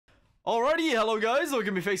Alrighty, hello guys,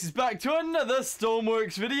 welcome your faces back to another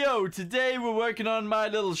Stormworks video. Today we're working on my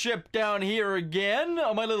little ship down here again,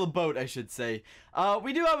 on my little boat I should say.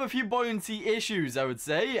 We do have a few buoyancy issues I would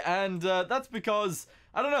say, and that's because,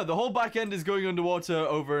 I don't know, the whole back end is going underwater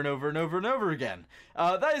over and over and over and over again.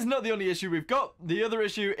 That is not the only issue we've got. The other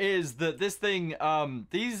issue is that this thing,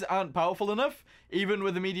 these aren't powerful enough, even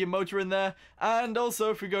with a medium motor in there, and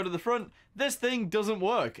also if we go to the front, this thing doesn't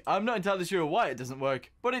work. I'm not entirely sure why it doesn't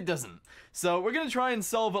work, but it doesn't. So we're going to try and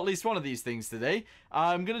solve at least one of these things today.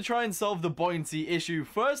 I'm going to try and solve the buoyancy issue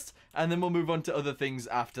first, and then we'll move on to other things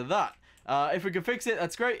after that. If we can fix it,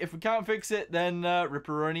 that's great. If we can't fix it, then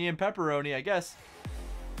ripperoni and pepperoni, I guess.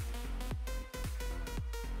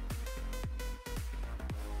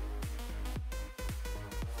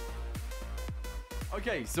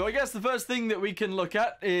 Okay, so I guess the first thing that we can look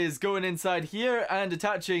at is going inside here and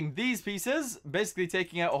attaching these pieces, basically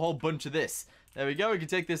taking out a whole bunch of this. There we go, we can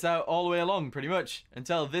take this out all the way along pretty much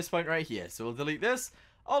until this point right here. So we'll delete this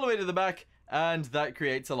all the way to the back, and that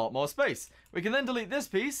creates a lot more space. We can then delete this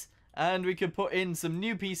piece and we can put in some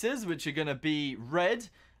new pieces which are going to be red,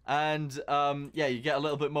 and yeah, you get a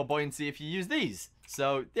little bit more buoyancy if you use these.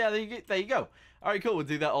 So yeah, there you go. Alright, cool, we'll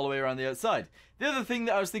do that all the way around the outside. The other thing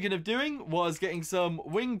that I was thinking of doing was getting some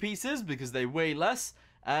wing pieces because they weigh less,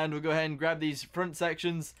 and we'll go ahead and grab these front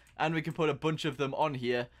sections and we can put a bunch of them on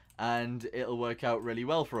here and it'll work out really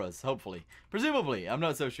well for us, hopefully. Presumably, I'm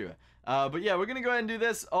not so sure. But yeah, we're going to go ahead and do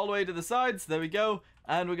this all the way to the sides, there we go,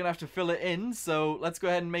 and we're going to have to fill it in, so let's go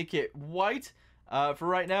ahead and make it white for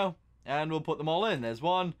right now, and we'll put them all in. There's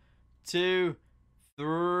 1, 2,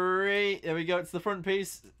 3, there we go, it's the front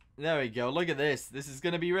piece. There we go, look at this. This is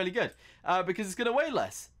going to be really good because it's going to weigh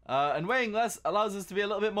less. And weighing less allows us to be a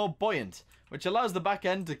little bit more buoyant, which allows the back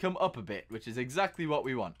end to come up a bit, which is exactly what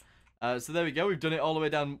we want. So there we go, we've done it all the way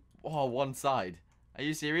down one side. Are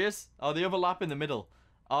you serious? Oh, the overlap in the middle.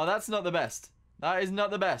 Oh, that's not the best. That is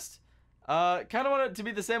not the best. Kind of want it to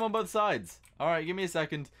be the same on both sides. Alright, give me a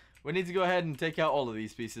second. We need to go ahead and take out all of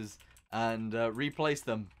these pieces and replace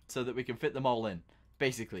them so that we can fit them all in,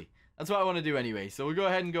 basically. That's what I want to do anyway. So we'll go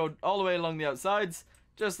ahead and go all the way along the outsides,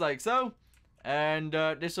 just like so. And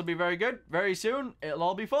this will be very good. Very soon, it'll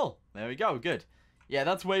all be full. There we go, good. Yeah,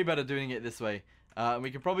 that's way better doing it this way. And we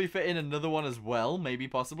can probably fit in another one as well, maybe,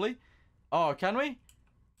 possibly. Oh, can we?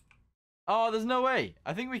 Oh, there's no way.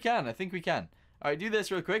 I think we can. Alright, do this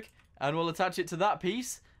real quick, and we'll attach it to that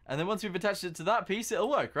piece. And then once we've attached it to that piece, it'll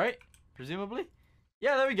work, right? Presumably.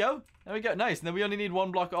 Yeah, there we go. There we go. Nice. And then we only need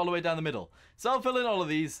one block all the way down the middle. So I'll fill in all of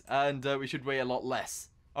these, and we should weigh a lot less.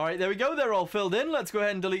 Alright, there we go. They're all filled in. Let's go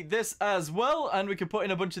ahead and delete this as well. And we can put in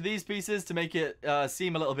a bunch of these pieces to make it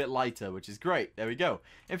seem a little bit lighter, which is great. There we go.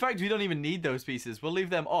 In fact, we don't even need those pieces. We'll leave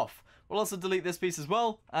them off. We'll also delete this piece as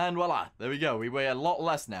well. And voila. There we go. We weigh a lot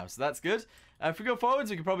less now, so that's good. If we go forwards,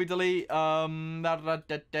 we can probably delete... Can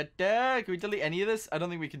we delete any of this? I don't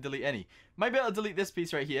think we can delete any. Might be able to delete this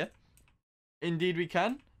piece right here. Indeed we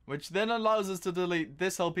can, which then allows us to delete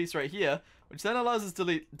this whole piece right here, which then allows us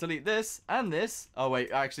to delete this and this. Oh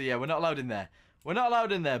wait, actually yeah, we're not allowed in there. We're not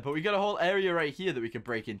allowed in there, but we got a whole area right here that we can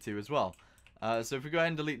break into as well. So if we go ahead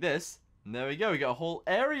and delete this, and there we go, we got a whole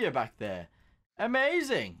area back there.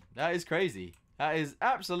 Amazing! That is crazy. That is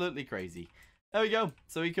absolutely crazy. There we go.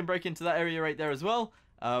 So we can break into that area right there as well,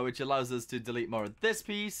 which allows us to delete more of this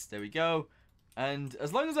piece. There we go. And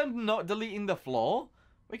as long as I'm not deleting the floor,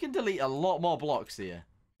 we can delete a lot more blocks here.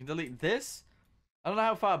 We can delete this. I don't know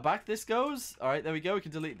how far back this goes. Alright, there we go. We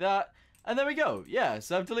can delete that. And there we go. Yeah,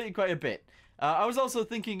 so I've deleted quite a bit. I was also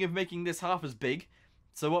thinking of making this half as big.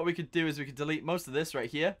 So what we could do is we could delete most of this right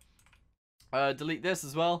here. Delete this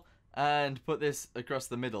as well. And put this across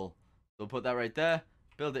the middle. So we'll put that right there.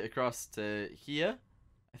 Build it across to here,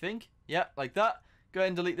 I think. Yeah, like that. Go ahead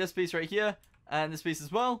and delete this piece right here. And this piece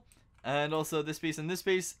as well. And also this piece and this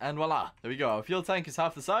piece, and voila, there we go. Our fuel tank is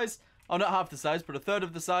half the size. Oh, not half the size, but a third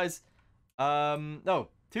of the size. No,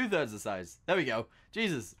 2/3 the size. There we go.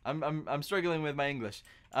 Jesus, I'm struggling with my English.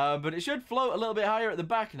 But it should float a little bit higher at the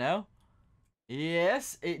back now.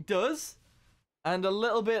 Yes, it does. And a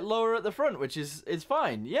little bit lower at the front, which is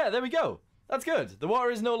fine. Yeah, there we go. That's good. The water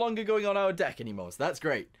is no longer going on our deck anymore, so that's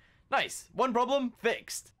great. Nice. One problem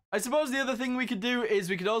fixed. I suppose the other thing we could do is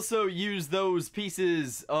we could also use those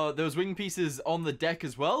pieces, those wing pieces on the deck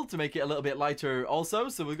as well to make it a little bit lighter also.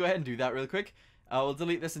 So we'll go ahead and do that real quick. We'll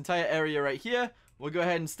delete this entire area right here. We'll go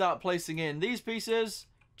ahead and start placing in these pieces,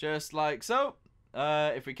 just like so,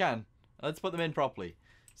 if we can. Let's put them in properly.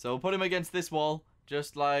 So we'll put them against this wall,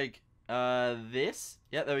 just like this.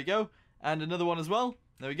 Yeah, there we go. And another one as well.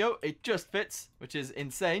 There we go. It just fits, which is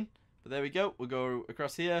insane. But there we go. We'll go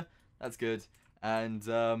across here. That's good. And,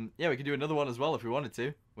 yeah, we can do another one as well if we wanted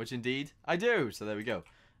to, which indeed I do. So there we go.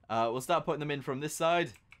 We'll start putting them in from this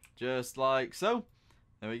side, just like so.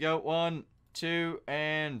 There we go. 1, 2,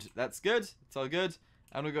 and that's good. It's all good.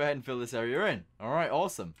 And we'll go ahead and fill this area in. All right,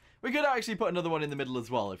 awesome. We could actually put another one in the middle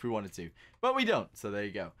as well if we wanted to, but we don't. So there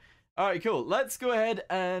you go. All right, cool. Let's go ahead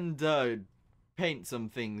and paint some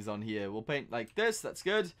things on here. We'll paint like this. That's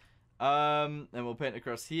good. And we'll paint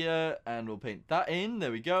across here, and we'll paint that in.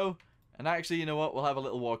 There we go. And actually, you know what? We'll have a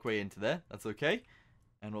little walkway into there. That's okay.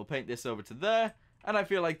 And we'll paint this over to there. And I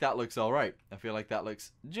feel like that looks all right. I feel like that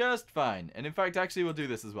looks just fine. And in fact, actually, we'll do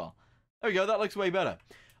this as well. There we go. That looks way better.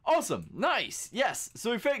 Awesome. Nice. Yes.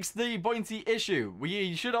 So we fixed the buoyancy issue.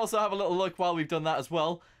 We should also have a little look while we've done that as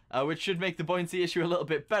well, which should make the buoyancy issue a little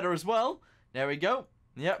bit better as well. There we go.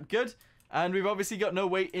 Yep, good. And we've obviously got no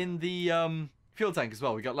weight in the fuel tank as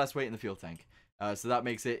well. We got less weight in the fuel tank. So that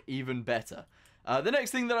makes it even better. The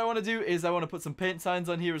next thing that I want to do is I want to put some paint signs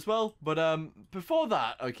on here as well. But before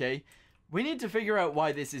that, okay, we need to figure out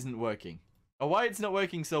why this isn't working. Or why it's not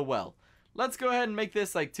working so well. Let's go ahead and make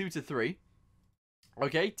this like 2 to 3.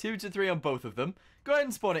 Okay, 2 to 3 on both of them. Go ahead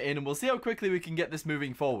and spawn it in and we'll see how quickly we can get this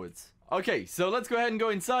moving forwards. Okay, so let's go ahead and go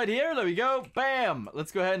inside here. There we go. Bam!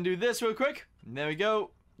 Let's go ahead and do this real quick. There we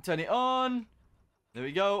go. Turn it on. There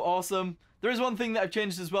we go. Awesome. There is one thing that I've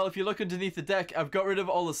changed as well. If you look underneath the deck, I've got rid of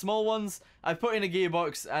all the small ones. I've put in a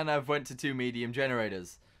gearbox and I've went to 2 medium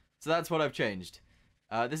generators. So that's what I've changed.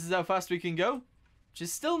 This is how fast we can go, which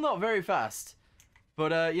is still not very fast.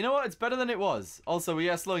 But you know what? It's better than it was. Also, we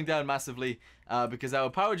are slowing down massively because our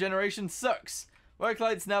power generation sucks. Work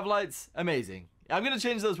lights, nav lights, amazing. I'm going to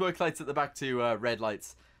change those work lights at the back to red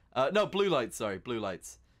lights. No, blue lights, sorry. Blue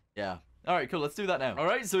lights. Yeah. Alright, cool. Let's do that now.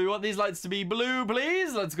 Alright, so we want these lights to be blue,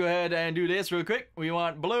 please. Let's go ahead and do this real quick. We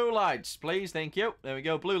want blue lights, please. Thank you. There we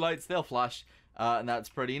go. Blue lights, they'll flash. And that's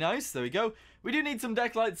pretty nice. There we go. We do need some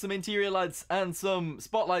deck lights, some interior lights, and some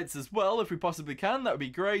spotlights as well, if we possibly can. That would be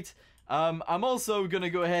great. I'm also going to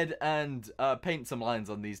go ahead and paint some lines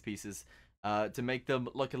on these pieces to make them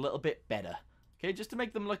look a little bit better. Okay, just to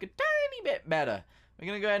make them look a tiny bit better. We're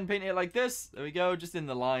going to go ahead and paint it like this. There we go, just in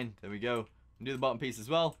the line. There we go. And do the bottom piece as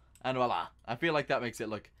well. And voila. I feel like that makes it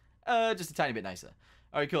look just a tiny bit nicer.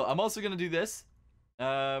 Alright, cool. I'm also going to do this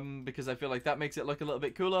because I feel like that makes it look a little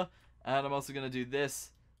bit cooler. And I'm also going to do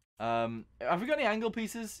this. Have we got any angle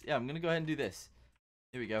pieces? Yeah, I'm going to go ahead and do this.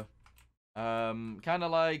 Here we go. Kind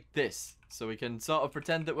of like this. So we can sort of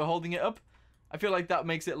pretend that we're holding it up. I feel like that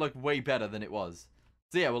makes it look way better than it was.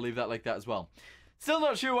 So yeah, we'll leave that like that as well. Still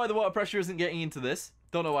not sure why the water pressure isn't getting into this.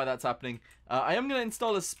 Don't know why that's happening. I am going to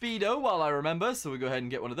install a speedo while I remember. So we'll go ahead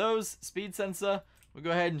and get one of those. Speed sensor. We'll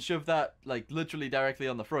go ahead and shove that like literally directly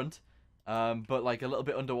on the front. But like a little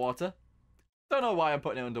bit underwater. Don't know why I'm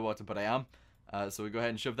putting it underwater, but I am. So we go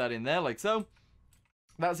ahead and shove that in there like so.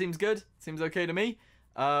 That seems good. Seems okay to me.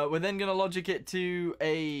 We're then going to logic it to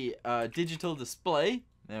a digital display.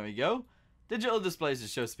 There we go. Digital displays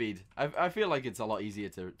just show speed. I feel like it's a lot easier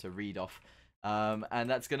to read off. And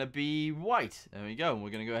that's going to be white. There we go. And we're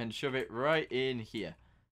going to go ahead and shove it right in here.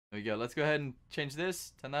 There we go. Let's go ahead and change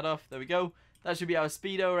this. Turn that off. There we go. That should be our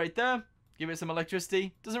speedo right there. Give it some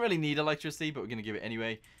electricity. Doesn't really need electricity, but we're going to give it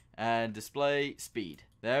anyway. And display speed.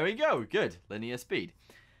 There we go. Good. Linear speed.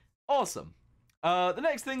 Awesome. The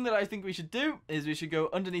next thing that I think we should do is we should go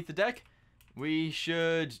underneath the deck. We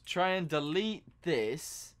should try and delete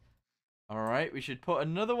this. Alright, we should put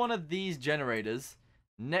another one of these generators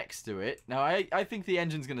next to it. Now, I think the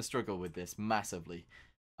engine's going to struggle with this massively.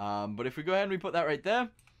 But if we go ahead and we put that right there,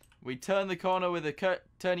 we turn the corner with a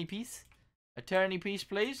turny piece. A turny piece,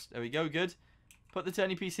 please. There we go, good. Put the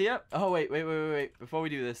turny piece here. Oh, wait. Before we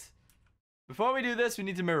do this. We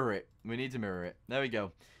need to mirror it. There we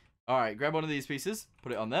go. Alright, grab one of these pieces.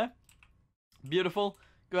 Put it on there. Beautiful.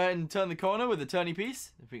 Go ahead and turn the corner with the turny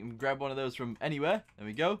piece. If we can grab one of those from anywhere. There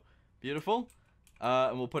we go. Beautiful.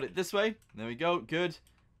 And we'll put it this way. There we go. Good.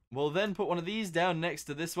 We'll then put one of these down next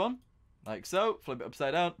to this one. Like so. Flip it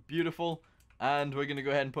upside down. Beautiful. And we're going to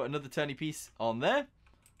go ahead and put another turny piece on there.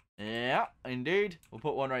 Yeah, indeed. We'll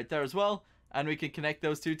put one right there as well. And we can connect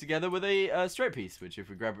those two together with a straight piece. Which if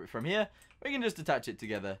we grab it from here, we can just attach it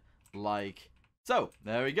together like so.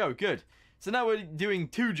 There we go. Good. So now we're doing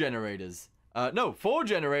 2 generators. No, 4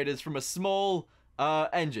 generators from a small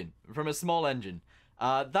engine.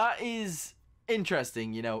 That is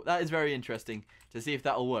interesting, you know. That is very interesting to see if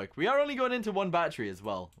that'll work. We are only going into 1 battery as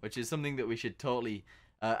well, which is something that we should totally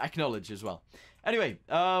acknowledge as well. Anyway,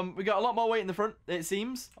 we got a lot more weight in the front, it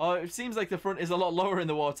seems. It seems like the front is a lot lower in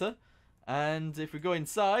the water. And if we go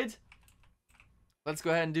inside, let's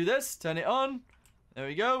go ahead and do this. Turn it on. There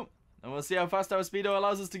we go. And we'll see how fast our speedo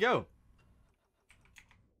allows us to go.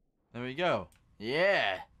 There we go.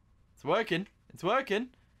 Yeah. It's working. It's working.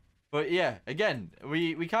 But yeah, again,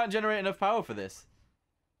 we can't generate enough power for this.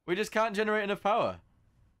 We just can't generate enough power.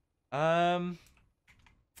 Not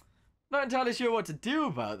entirely sure what to do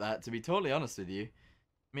about that, to be totally honest with you.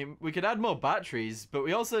 I mean, we could add more batteries, but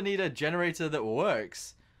we also need a generator that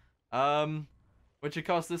works. Which of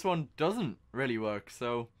course this one doesn't really work,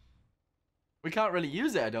 so we can't really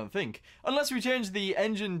use it, I don't think. Unless we change the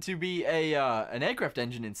engine to be a an aircraft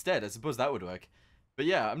engine instead. I suppose that would work. But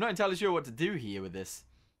yeah, I'm not entirely sure what to do here with this.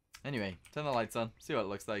 Anyway, turn the lights on, see what it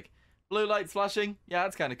looks like. Blue lights flashing, yeah,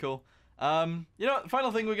 that's kind of cool. You know what, the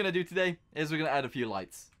final thing we're going to do today is we're going to add a few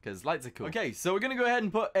lights, because lights are cool. Okay, so we're going to go ahead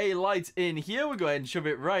and put a light in here. We'll go ahead and shove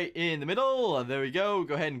it right in the middle, and there we go.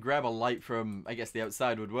 Go ahead and grab a light from, I guess the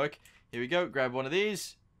outside would work. Here we go, grab one of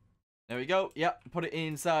these. There we go, yep, put it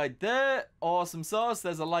inside there. Awesome sauce,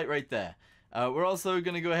 there's a light right there. We're also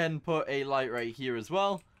going to go ahead and put a light right here as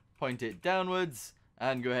well. Point it downwards,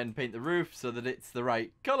 and go ahead and paint the roof so that it's the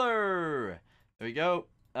right color. There we go.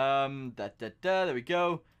 There we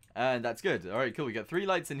go. And that's good. Alright, cool. We got 3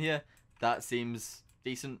 lights in here. That seems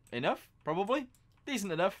decent enough, probably.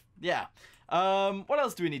 Decent enough. Yeah. What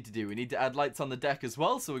else do we need to do? We need to add lights on the deck as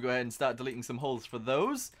well. So we'll go ahead and start deleting some holes for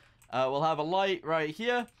those. We'll have a light right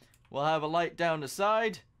here. We'll have a light down the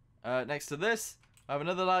side next to this. We'll have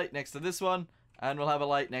another light next to this one. And we'll have a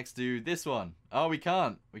light next to this one. Oh, we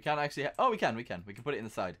can't. We can't actually... Oh, we can. We can put it in the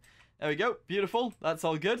side. There we go. Beautiful. That's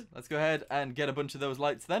all good. Let's go ahead and get a bunch of those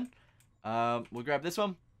lights then. We'll grab this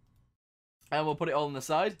one. And we'll put it all on the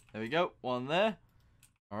side. There we go. One there.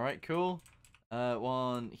 Alright, cool.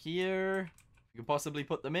 One here. You could possibly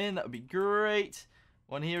put them in. That would be great.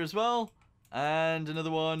 One here as well. And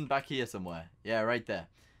another one back here somewhere. Yeah, right there.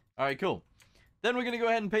 Alright, cool. Then we're going to go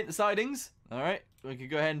ahead and paint the sidings. Alright. We can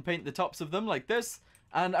go ahead and paint the tops of them like this.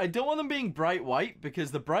 And I don't want them being bright white,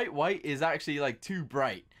 because the bright white is actually like too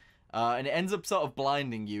bright. And it ends up sort of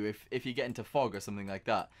blinding you if you get into fog or something like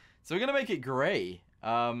that. So we're going to make it grey.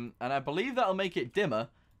 And I believe that'll make it dimmer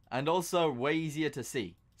and also way easier to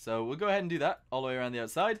see. So we'll go ahead and do that all the way around the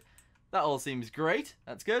outside. That all seems great.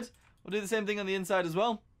 That's good. We'll do the same thing on the inside as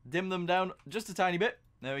well. Dim them down just a tiny bit.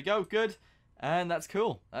 There we go. Good. And that's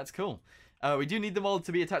cool. That's cool. We do need them all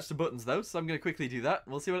to be attached to buttons though, so I'm going to quickly do that.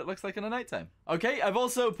 We'll see what it looks like in the nighttime. Okay, I've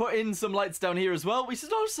also put in some lights down here as well. We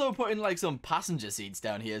should also put in like some passenger seats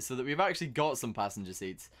down here so that we've actually got some passenger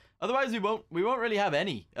seats. Otherwise, we won't really have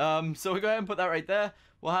any. So we'll go ahead and put that right there.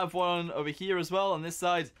 We'll have one over here as well on this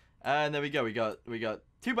side. And there we go. We got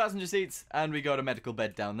 2 passenger seats and we got a medical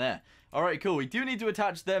bed down there. All right, cool. We do need to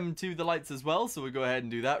attach them to the lights as well. So we'll go ahead and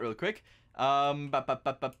do that real quick. Where's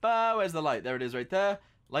the light? There it is right there.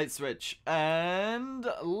 Light switch and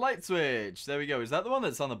light switch. There we go. Is that the one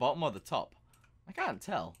that's on the bottom or the top? I can't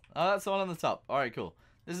tell. Oh, that's the one on the top. All right, cool.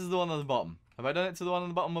 This is the one on the bottom. Have I done it to the one on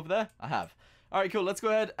the bottom over there? I have. Alright, cool. Let's go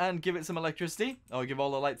ahead and give it some electricity. Or give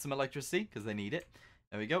all the lights some electricity, because they need it.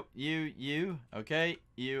 There we go. You. Okay.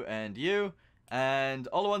 You and you. And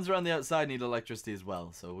all the ones around the outside need electricity as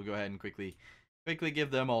well. So we'll go ahead and quickly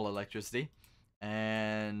give them all electricity.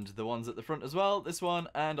 And the ones at the front as well. This one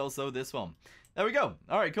and also this one. There we go.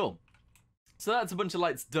 Alright, cool. So that's a bunch of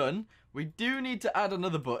lights done. We do need to add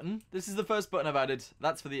another button. This is the first button I've added.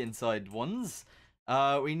 That's for the inside ones.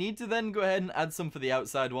 We need to then go ahead and add some for the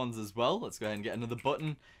outside ones as well. Let's go ahead and get another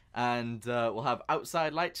button. And we'll have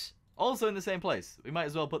outside lights also in the same place. We might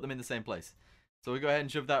as well put them in the same place. So we'll go ahead and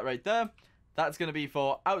shove that right there. That's going to be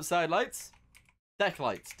for outside lights. Deck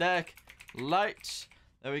lights. Deck lights.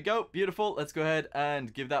 There we go. Beautiful. Let's go ahead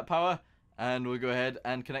and give that power. And we'll go ahead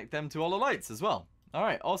and connect them to all the lights as well.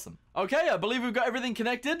 Alright, awesome. Okay, I believe we've got everything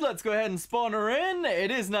connected. Let's go ahead and spawn her in. It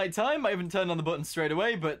is nighttime. I haven't turned on the button straight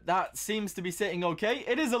away, but that seems to be sitting okay.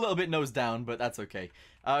 It is a little bit nose down, but that's okay.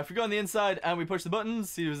 If we go on the inside and we push the buttons,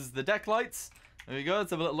 see this is the deck lights. There we go. Let's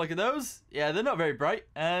have a little look at those. Yeah, they're not very bright,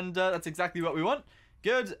 and that's exactly what we want.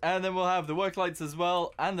 Good. And then we'll have the work lights as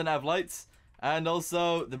well, and the nav lights, and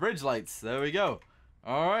also the bridge lights. There we go.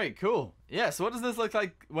 Alright, cool. Yeah, so what does this look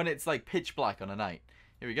like when it's like pitch black on a night?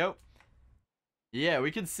 Here we go. Yeah, we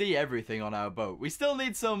can see everything on our boat. We still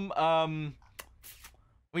need some,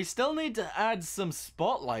 we still need to add some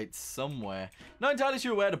spotlights somewhere. Not entirely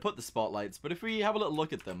sure where to put the spotlights, but if we have a little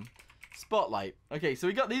look at them. Spotlight. Okay, so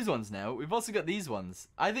we got these ones now. We've also got these ones.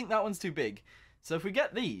 I think that one's too big. So if we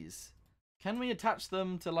get these, can we attach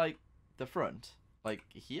them to, like, the front? Like,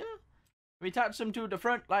 here? Can we attach them to the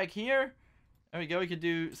front, like here? There we go. We could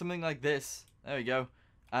do something like this. There we go.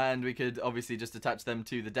 And we could obviously just attach them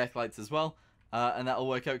to the deck lights as well. And that'll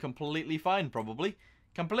work out completely fine, probably.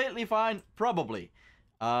 Completely fine, probably.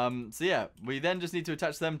 So yeah, we then just need to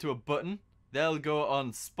attach them to a button. they'll go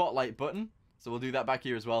on spotlight button. So we'll do that back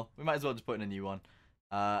here as well. We might as well just put in a new one.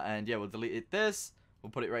 And yeah, we'll delete this.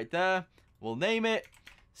 We'll put it right there. We'll name it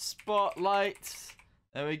spotlight.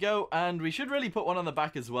 There we go. And we should really put one on the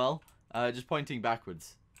back as well. Just pointing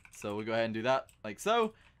backwards. So we'll go ahead and do that like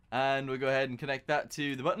so. And we'll go ahead and connect that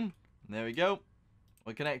to the button. There we go.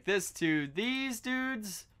 We'll connect this to these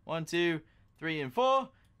dudes. 1, 2, 3, and 4.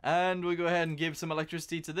 And we'll go ahead and give some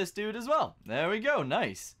electricity to this dude as well. There we go.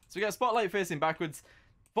 Nice. So we got spotlight facing backwards.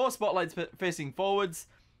 4 spotlights facing forwards.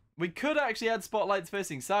 We could actually add spotlights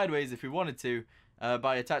facing sideways if we wanted to.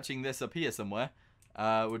 By attaching this up here somewhere.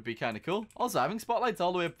 Would be kind of cool. Also, having spotlights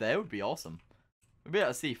all the way up there would be awesome. We'd be able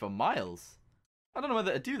to see for miles. I don't know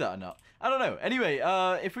whether to do that or not. I don't know. Anyway,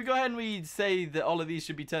 if we go ahead and we say that all of these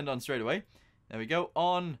should be turned on straight away. There we go.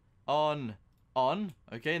 On, on, on.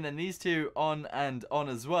 Okay, and then these two on and on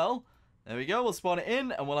as well. There we go. We'll spawn it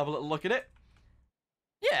in and we'll have a little look at it.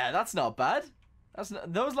 Yeah, that's not bad.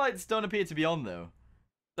 Those lights don't appear to be on, though.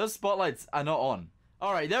 Those spotlights are not on.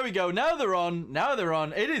 Alright, there we go. Now they're on. Now they're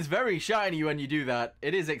on. It is very shiny when you do that.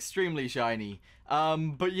 It is extremely shiny.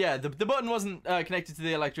 But yeah, the button wasn't connected to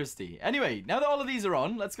the electricity. Anyway, now that all of these are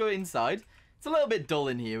on, let's go inside. It's a little bit dull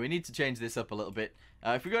in here. We need to change this up a little bit.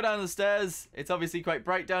 If we go down the stairs, it's obviously quite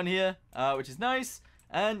bright down here, which is nice.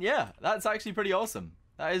 And yeah, that's actually pretty awesome.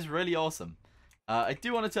 That is really awesome. I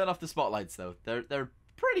do want to turn off the spotlights, though. They're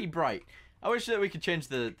pretty bright. I wish that we could change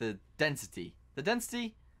the density. The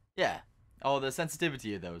density? Yeah. Oh, the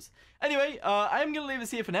sensitivity of those. Anyway, I'm going to leave this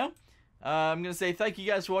here for now. I'm going to say thank you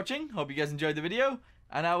guys for watching. Hope you guys enjoyed the video.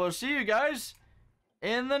 And I will see you guys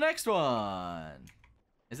in the next one.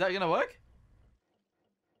 Is that going to work?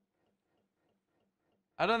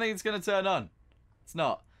 I don't think it's going to turn on. It's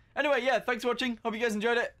not. Anyway, yeah, thanks for watching. Hope you guys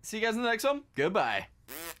enjoyed it. See you guys in the next one. Goodbye.